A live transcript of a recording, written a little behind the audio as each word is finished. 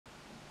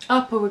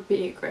Upper would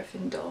be a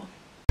Gryffindor.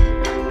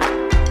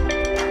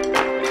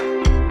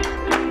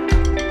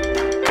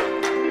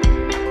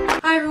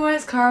 Hi everyone,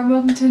 it's Cara and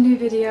welcome to a new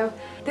video.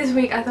 This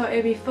week I thought it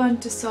would be fun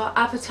to sort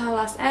Avatar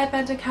Last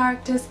Airbender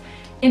characters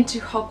into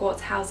Hogwarts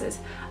houses.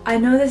 I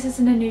know this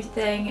isn't a new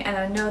thing and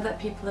I know that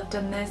people have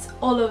done this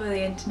all over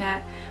the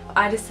internet, but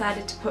I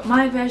decided to put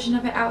my version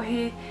of it out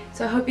here,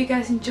 so I hope you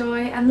guys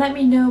enjoy and let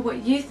me know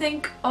what you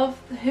think of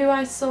who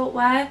I sort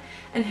where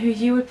and who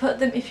you would put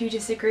them if you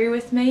disagree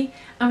with me,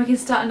 and we can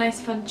start a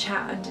nice fun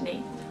chat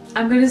underneath.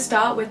 I'm going to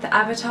start with the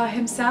Avatar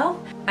himself,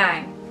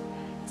 Aang.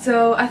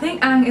 So I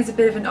think Aang is a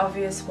bit of an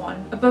obvious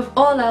one. Above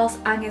all else,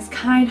 Aang is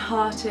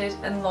kind-hearted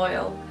and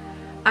loyal.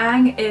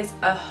 Aang is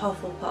a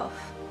Hufflepuff.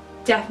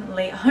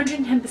 Definitely,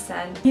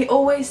 110%. He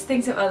always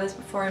thinks of others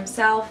before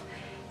himself.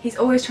 He's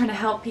always trying to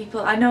help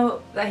people. I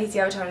know that he's the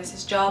Avatar and it's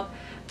his job,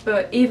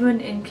 but even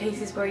in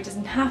cases where he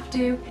doesn't have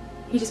to,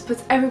 he just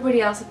puts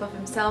everybody else above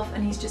himself,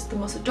 and he's just the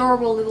most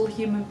adorable little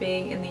human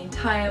being in the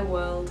entire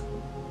world.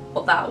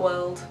 Or that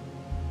world.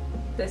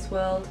 This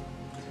world.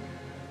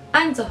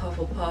 Aang's a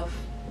Hufflepuff.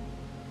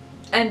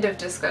 End of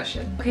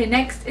discussion. Okay,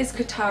 next is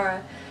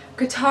Katara.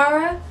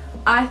 Katara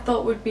I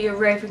thought would be a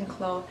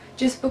Ravenclaw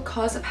just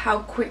because of how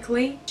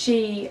quickly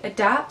she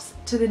adapts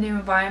to the new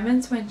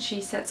environments when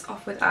she sets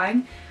off with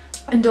Aang,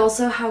 and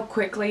also how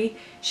quickly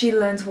she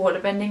learns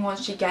waterbending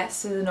once she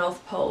gets to the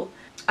North Pole.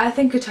 I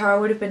think Katara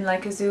would have been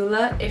like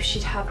Azula if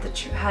she'd had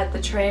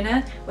the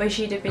trainer, where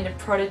she'd have been a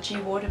prodigy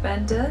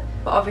waterbender,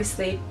 but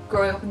obviously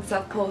growing up in the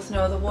South Pole with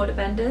no other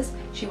waterbenders,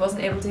 she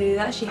wasn't able to do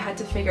that. She had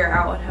to figure it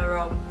out on her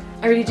own.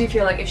 I really do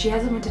feel like if she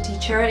had someone to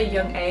teach her at a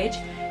young age,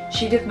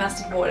 she'd have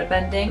mastered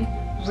waterbending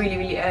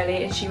really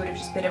early and she would have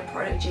just been a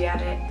prodigy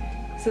at it.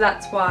 So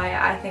that's why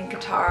I think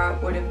Katara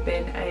would have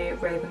been a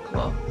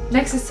Ravenclaw.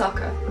 Next is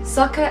Sokka.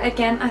 Sokka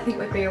again I think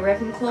would be a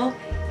Ravenclaw.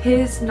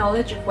 His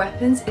knowledge of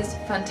weapons is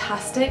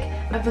fantastic,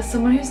 and for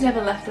someone who's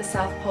never left the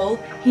South Pole,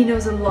 he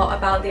knows a lot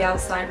about the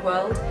outside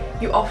world.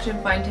 You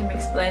often find him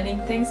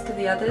explaining things to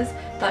the others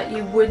that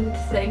you wouldn't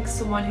think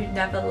someone who'd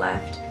never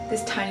left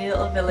this tiny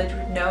little village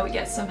would know,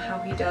 yet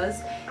somehow he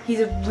does. He's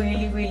a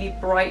really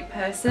bright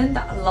person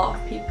that a lot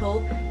of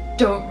people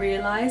don't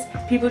realise.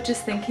 People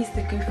just think he's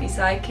the goofy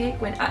sidekick,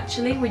 when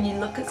actually when you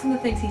look at some of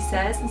the things he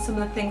says and some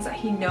of the things that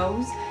he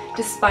knows,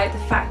 despite the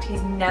fact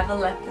he's never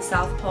left the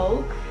South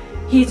Pole,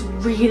 he's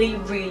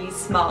really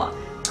smart,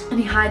 and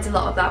he hides a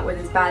lot of that with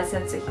his bad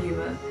sense of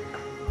humour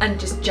and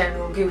just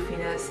general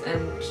goofiness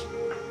and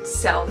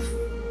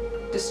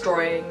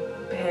self-destroying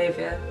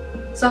behaviour.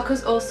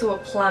 Sokka's also a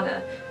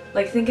planner.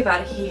 Like, think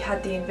about it, he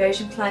had the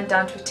invasion plan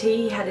down to a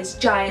T, he had his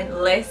giant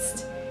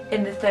list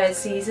in the 3rd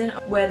season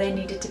where they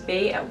needed to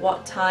be at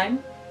what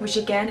time, which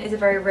again is a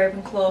very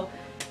Ravenclaw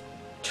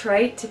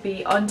trait, to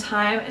be on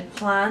time and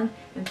plan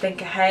and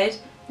think ahead.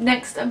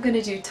 Next I'm going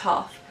to do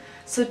Toph.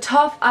 So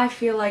Toph I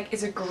feel like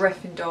is a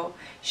Gryffindor.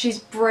 She's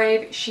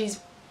brave, she's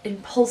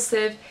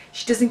impulsive,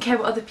 she doesn't care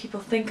what other people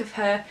think of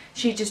her,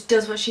 she just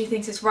does what she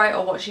thinks is right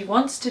or what she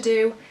wants to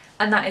do,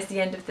 and that is the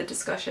end of the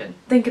discussion.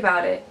 Think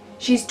about it.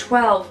 She's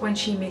 12 when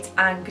she meets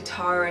Aang,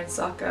 Katara and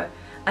Sokka,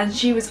 and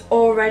she was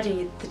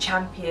already the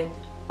champion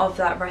of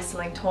that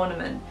wrestling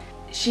tournament.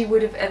 She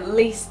would have at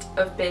least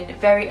have been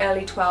very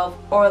early 12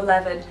 or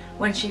 11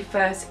 when she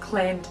first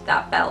claimed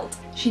that belt.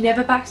 She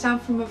never backs down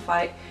from a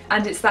fight,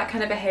 and it's that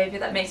kind of behaviour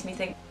that makes me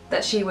think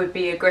that she would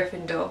be a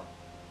Gryffindor.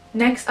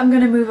 Next I'm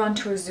going to move on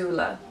to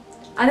Azula.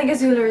 I think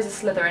Azula is a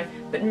Slytherin,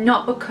 but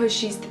not because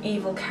she's the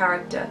evil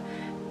character.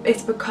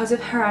 It's because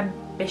of her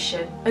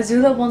ambition.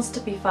 Azula wants to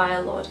be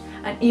Fire Lord,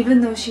 and even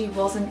though she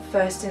wasn't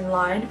first in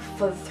line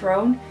for the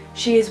throne,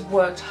 she has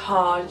worked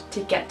hard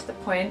to get to the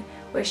point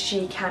where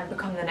she can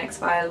become the next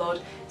Fire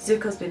Lord.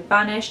 Zuko's been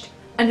banished,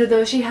 and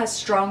although she has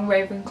strong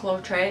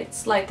Ravenclaw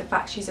traits, like the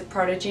fact she's a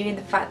prodigy and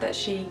the fact that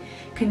she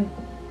can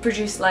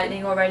produce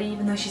lightning already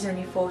even though she's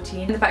only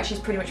 14, and the fact she's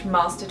pretty much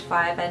mastered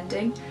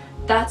firebending,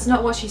 that's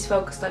not what she's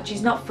focused on.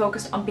 She's not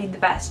focused on being the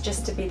best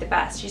just to be the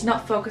best. She's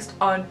not focused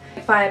on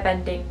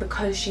firebending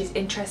because she's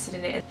interested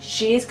in it.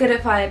 She is good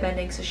at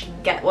firebending so she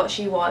can get what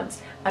she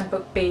wants and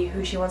be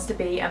who she wants to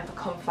be and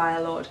become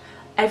Fire Lord.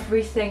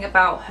 Everything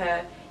about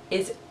her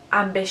is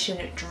ambition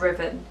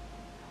driven,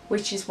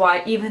 which is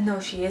why even though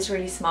she is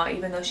really smart,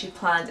 even though she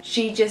plans,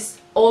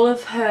 all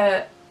of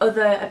her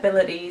other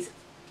abilities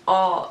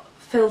are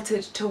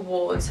filtered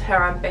towards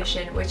her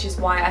ambition, which is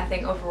why I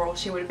think overall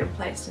she would have been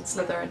placed in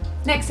Slytherin.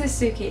 Next is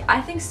Suki.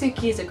 I think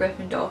Suki is a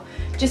Gryffindor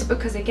just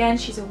because again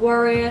she's a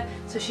warrior,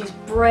 so she's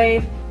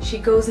brave, she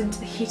goes into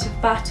the heat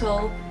of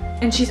battle,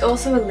 and she's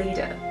also a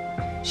leader.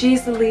 She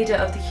is the leader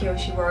of the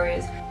Kyoshi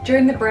warriors.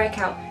 During the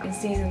breakout in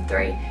season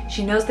 3,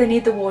 she knows they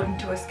need the warden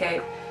to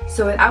escape,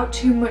 so without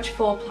too much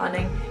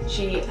foreplanning,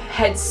 she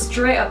heads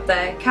straight up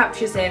there,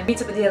 captures him,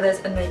 meets up with the others,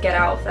 and they get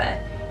out of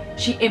there.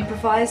 She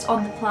improvised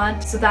on the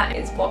plan, so that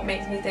is what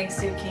makes me think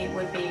Suki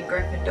would be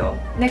Gryffindor.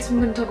 Next I'm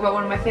going to talk about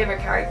one of my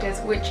favourite characters,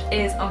 which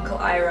is Uncle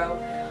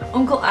Iroh.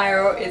 Uncle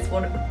Iroh is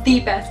one of the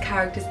best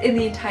characters in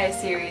the entire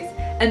series,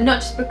 And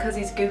not just because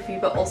he's goofy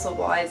but also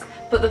wise,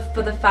 but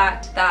for the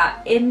fact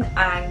that in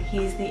Aang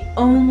he's the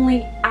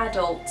only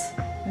adult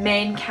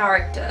main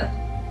character,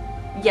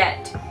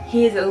 yet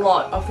he is a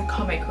lot of the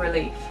comic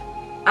relief.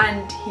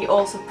 And he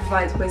also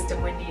provides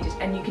wisdom when needed,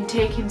 and you can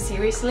take him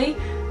seriously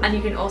and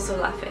you can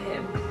also laugh at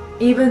him.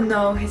 Even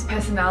though his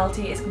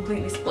personality is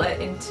completely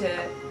split into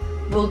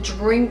will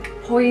drink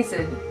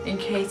poison in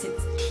case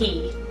it's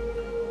tea,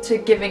 to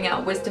giving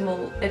out wisdom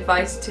or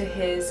advice to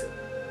his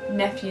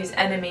nephew's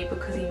enemy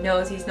because he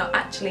knows he's not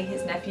actually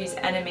his nephew's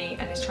enemy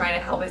and is trying to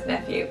help his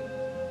nephew.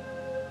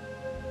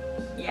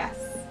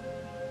 Yes.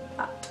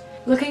 That.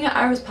 Looking at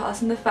Iroh's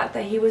past and the fact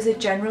that he was a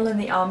general in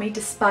the army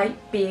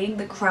despite being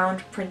the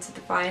crowned prince of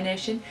the Fire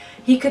Nation,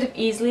 he could have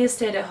easily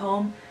stayed at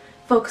home,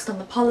 focused on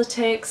the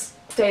politics,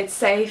 stayed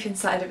safe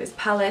inside of his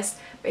palace,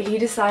 but he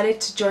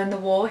decided to join the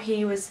war.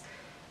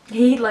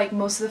 He, like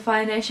most of the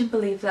Fire Nation,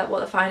 believed that what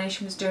the Fire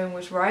Nation was doing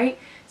was right,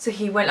 so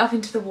he went off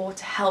into the war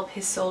to help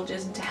his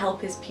soldiers and to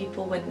help his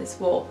people win this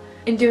war.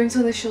 In doing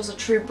so, this shows a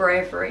true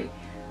bravery.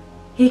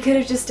 He could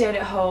have just stayed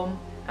at home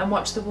and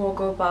watched the war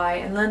go by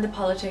and learned the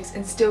politics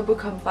and still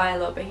become Fire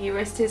Lord, but he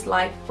risked his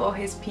life for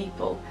his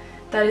people.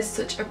 That is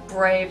such a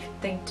brave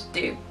thing to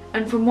do.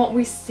 And from what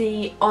we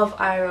see of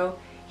Iroh,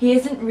 he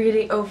isn't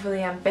really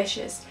overly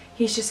ambitious.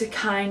 He's just a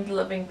kind,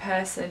 loving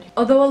person.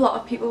 Although a lot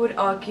of people would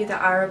argue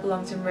that Iroh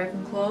belongs in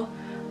Ravenclaw,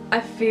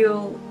 I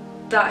feel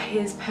that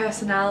his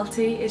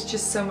personality is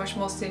just so much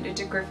more suited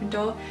to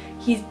Gryffindor.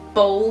 He's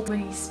bold when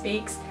he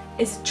speaks,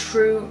 is a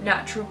true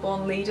natural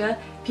born leader.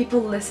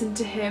 People listen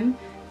to him.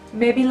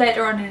 Maybe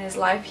later on in his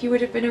life he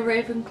would have been a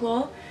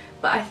Ravenclaw,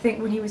 but I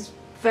think when he was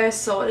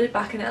first sorted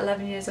back in at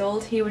 11 years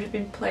old, he would have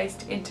been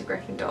placed into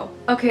Gryffindor.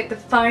 Okay, the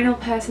final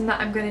person that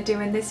I'm going to do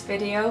in this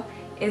video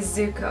is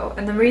Zuko,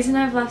 and the reason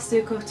I've left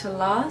Zuko to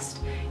last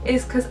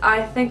is because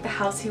I think the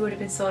house he would have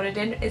been sorted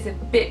in is a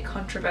bit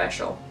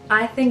controversial.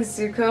 I think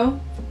Zuko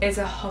is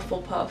a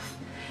Hufflepuff.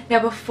 Now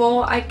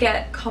before I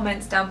get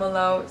comments down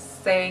below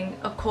saying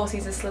of course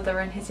he's a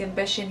Slytherin, his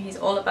ambition, he's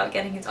all about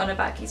getting his honor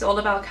back, he's all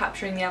about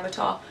capturing the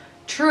Avatar.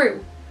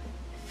 True,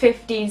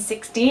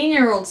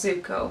 16-year-old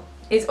Zuko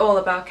is all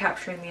about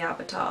capturing the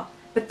Avatar,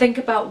 but think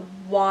about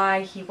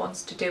why he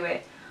wants to do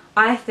it.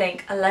 I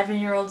think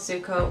 11-year-old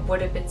Zuko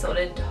would have been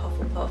sorted into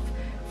Hufflepuff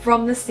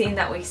from the scene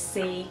that we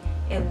see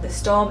in the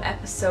Storm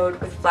episode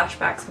with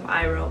flashbacks from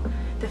Iroh.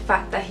 The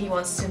fact that he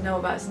wants to know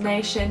about his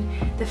nation,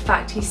 the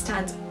fact he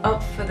stands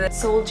up for the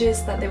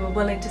soldiers that they were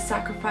willing to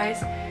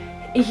sacrifice.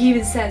 He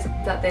even says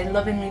that they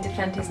lovingly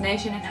defend his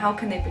nation and how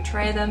can they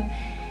betray them.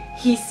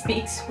 He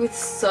speaks with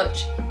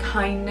such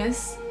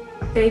kindness.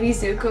 Baby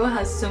Zuko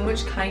has so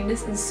much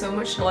kindness and so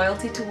much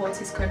loyalty towards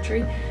his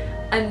country.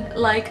 And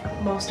like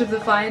most of the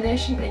Fire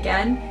Nation,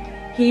 again,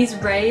 he's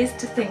raised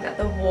to think that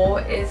the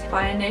war is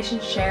Fire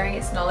Nation sharing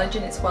its knowledge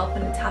and its wealth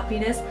and its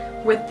happiness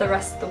with the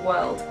rest of the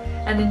world.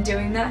 And in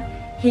doing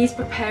that, he's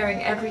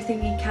preparing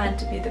everything he can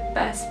to be the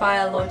best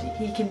Fire Lord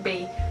he can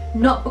be.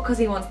 Not because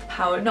he wants the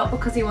power, not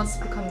because he wants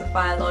to become the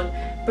Fire Lord,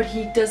 but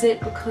he does it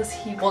because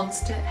he wants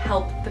to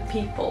help the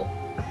people.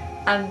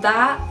 And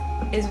that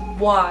is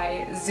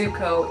why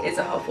Zuko is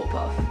a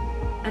Hufflepuff.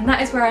 And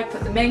that is where I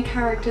put the main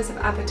characters of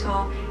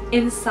Avatar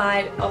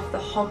inside of the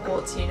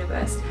Hogwarts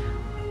universe.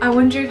 I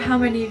wonder how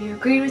many of you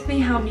agreed with me,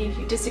 how many of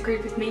you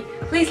disagreed with me.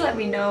 Please let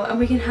me know and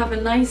we can have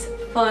a nice,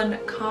 fun,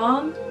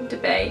 calm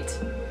debate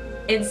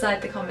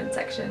inside the comment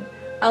section.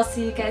 I'll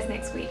see you guys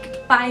next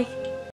week. Bye!